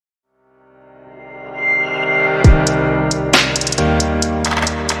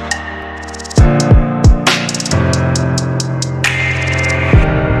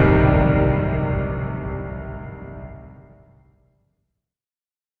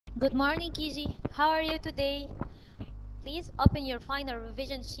Good morning, Kiji. How are you today? Please open your final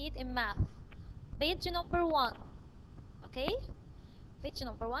revision sheet in math. Page number 1. Okay? Page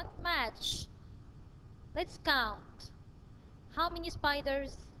number 1. Match. Let's count. How many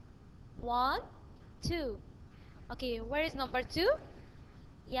spiders? 1, 2. Okay, where is number 2?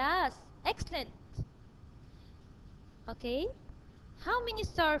 Yes, excellent. Okay. How many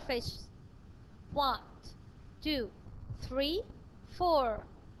starfish? 1, 2, 3, 4.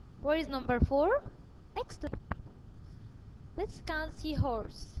 Where is number 4? Excellent. Let's count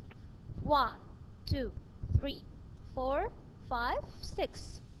seahorse. 1, 2, 3, 4, 5,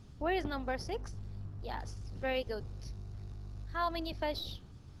 6. Where is number 6? Yes, very good. How many fish?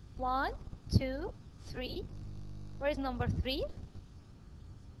 1, 2, 3. Where is number 3?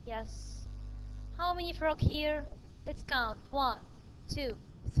 Yes. How many frog here? Let's count. 1, 2,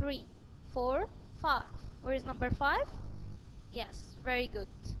 3, 4, 5. Where is number 5? Yes, very good.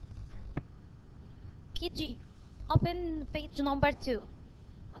 Kiji, open page number 2.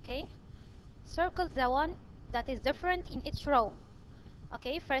 Okay? Circle the one that is different in each row.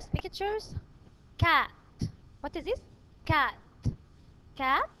 Okay, first pictures. Cat. What is this? Cat.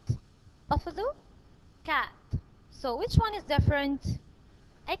 Cat. Buffalo. Cat. So which one is different?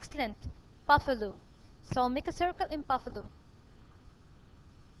 Excellent. Buffalo. So make a circle in buffalo.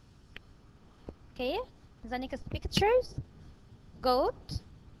 Okay, the next pictures. Goat.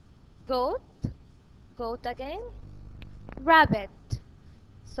 Goat. Goat again. Rabbit.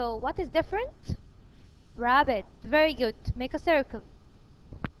 So what is different? Rabbit. Very good. Make a circle.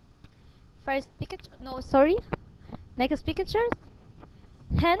 First picture. No, sorry. Next picture.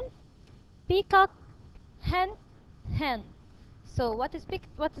 Hen. Peacock. Hen. Hen. So what is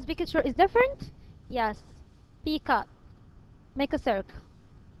picture is different? Yes. Peacock. Make a circle.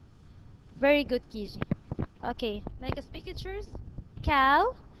 Very good, Kiji. Okay. Next pictures.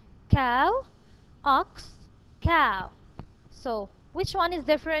 Cow. Cow. Ox. Cow. So which one is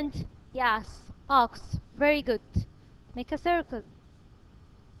different? Yes, ox. Very good. Make a circle.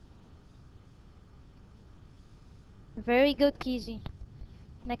 Very good, Kiji.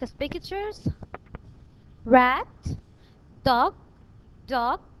 Next pictures. Rat, dog,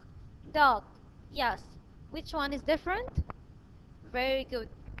 dog, dog. Yes. Which one is different? Very good.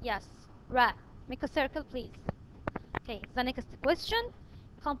 Yes, rat. Make a circle, please. Okay, the next question.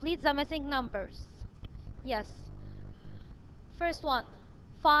 Complete the missing numbers. Yes. First one,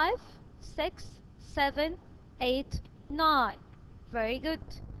 5, 6, 7, 8, 9. Very good.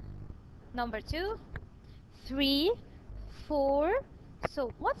 Number 2, 3, 4.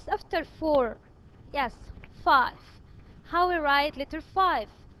 So what's after 4? Yes, 5. How we write letter 5?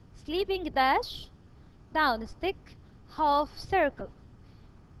 Sleeping dash, down stick, half circle.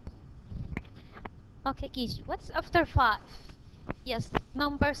 Okay, Kiji, what's after 5? Yes,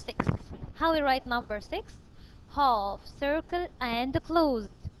 number 6. How we write number 6? Half circle and closed.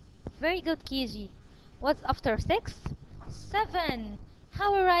 Very good, Kiji. What's after 6? 7.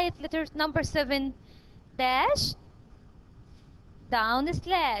 How we write letter number 7? Dash, down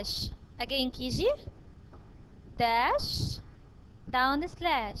slash. Again, Kiji. Dash, down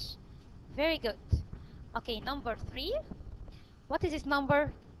slash. Very good. Okay, number 3. What is this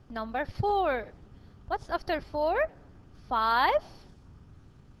number? Number 4. What's after 4? 5,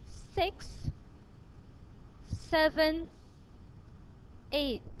 6, 7,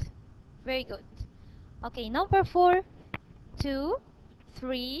 8. Very good. Okay, number 4, 2,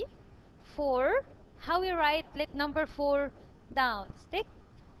 3, 4. How we write let number 4? Down stick,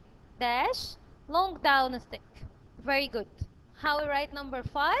 dash, long down stick. Very good. How we write number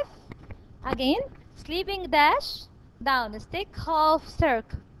 5? Again, sleeping dash, down stick, half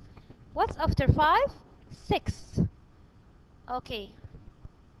circle. What's after 5? 6. Okay.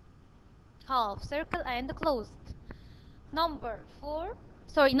 Half circle and closed. Number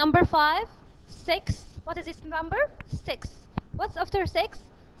 5, 6. What is this number? 6. What's after 6?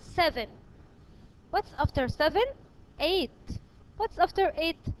 7. What's after 7? 8. What's after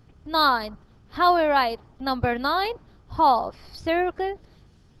 8? 9. How we write number 9? Half circle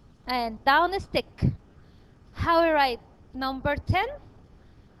and down a stick. How we write number 10?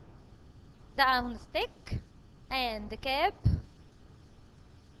 Down stick and the cap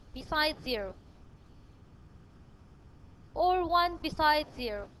beside 0 or 1 beside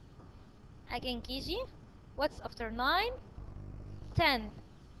 0. Again, Kiji, what's after 9? 10.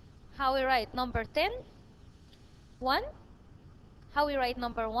 How we write number 10? 1. How we write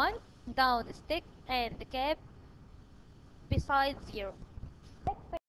number 1? Down stick and the cap beside 0.